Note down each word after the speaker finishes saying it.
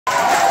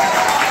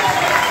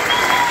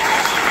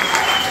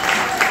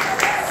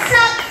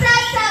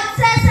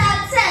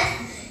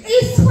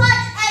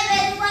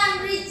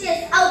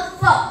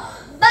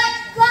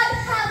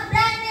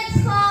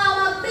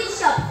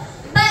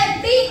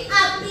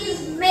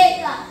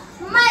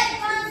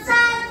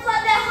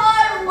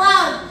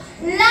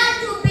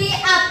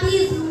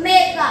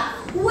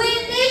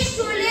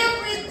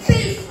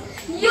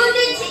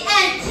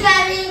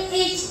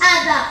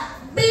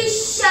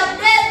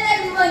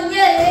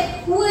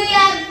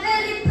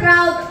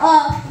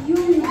of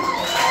you.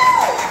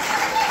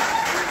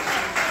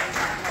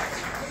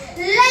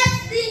 Let's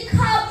think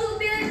how to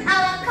build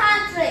our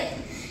country.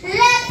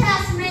 Let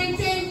us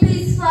maintain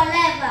peace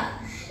forever.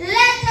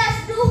 Let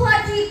us do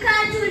what we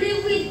can to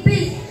live with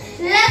peace.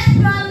 Let's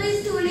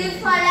promise to live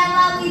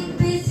forever with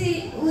peace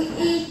in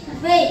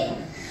vain.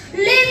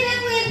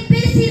 Living with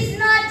peace is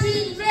not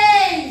in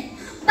vain,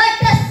 but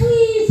the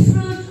sweet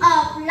fruit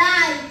of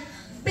life.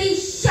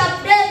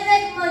 Bishop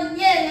David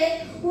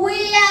Munyiri, we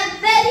are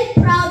very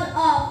proud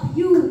of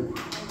you.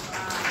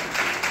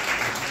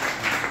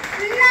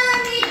 No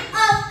need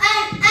of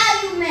an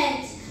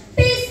argument.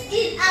 Peace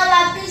in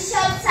our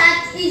bishop's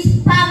heart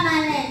is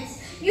permanent,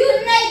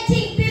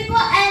 uniting people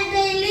and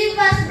they live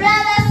as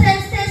brothers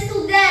and sisters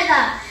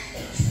together.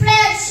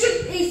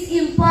 Friendship is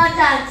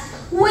important.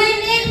 We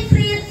need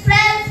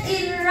friends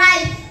in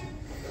life.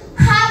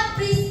 Have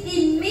peace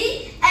in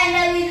me and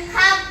I will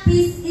have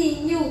peace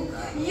in you.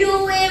 You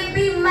will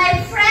be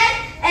my friend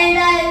and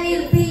I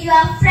will be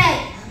your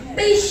friend.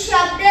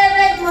 Bishop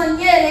David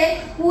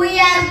Munyiri, we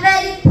are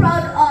very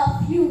proud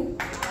of you.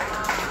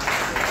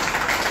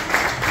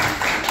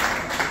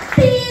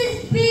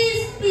 Peace,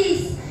 peace,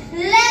 peace.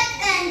 Let's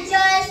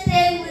enjoy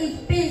staying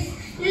with peace.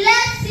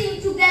 Let's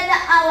sing together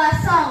our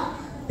song.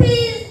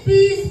 Peace,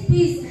 peace,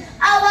 peace.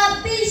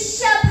 Our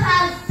bishop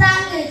has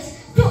sung it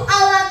to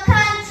our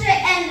country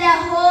and the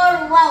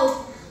whole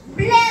world.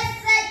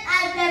 Blessed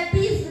are the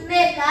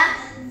peacemaker,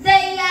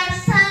 they are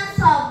sons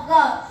of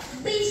God.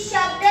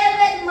 Bishop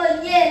David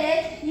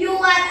Munyiri, you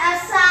are a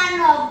son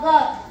of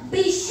God.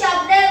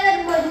 Bishop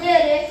David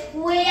Munyiri,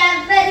 we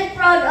are very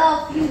proud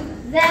of you.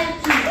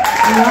 Thank you.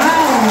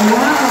 Wow,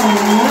 wow,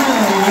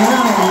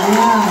 wow,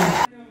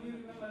 wow.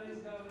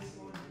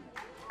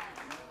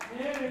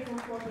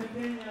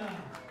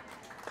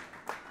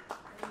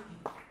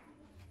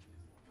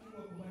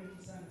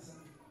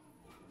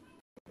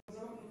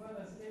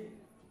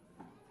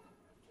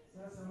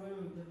 Sasa wewe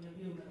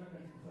utaniambia